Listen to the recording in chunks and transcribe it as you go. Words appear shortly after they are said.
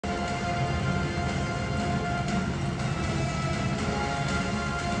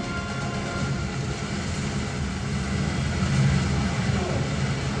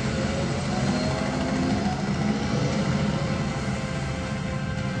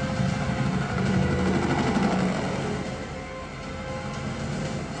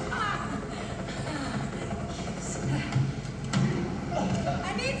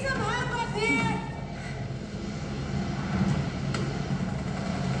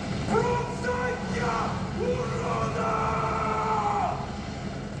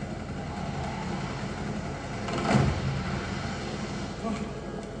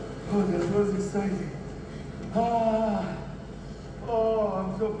Oh, that was exciting. Oh,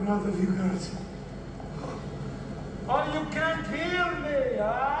 I'm so proud of you girls. Oh, you can't hear me,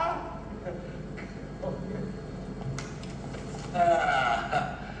 huh?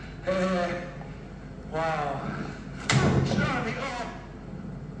 Wow. Johnny,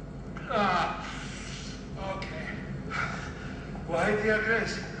 okay. Why the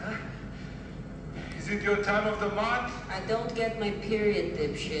aggression, huh? Is it your time of the month? I don't get my period,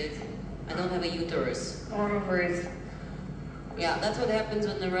 dipshit. I don't have a uterus. Ovaries. Yeah, that's what happens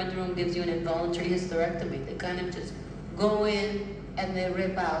when the Red Room gives you an involuntary hysterectomy. They kind of just go in and they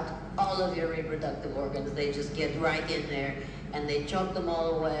rip out all of your reproductive organs. They just get right in there and they chop them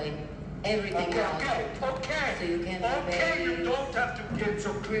all away. Everything out. Okay. So you can't have babies. You don't have to get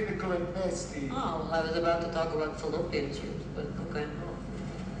so clinical and nasty. Oh, I was about to talk about fallopian tubes, but okay.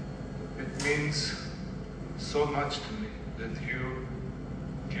 It means so much to me that you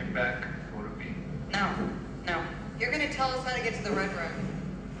came back for me. No. You're gonna tell us how to get to the Red Room.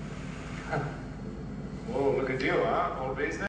 Whoa, look at you, huh? All business?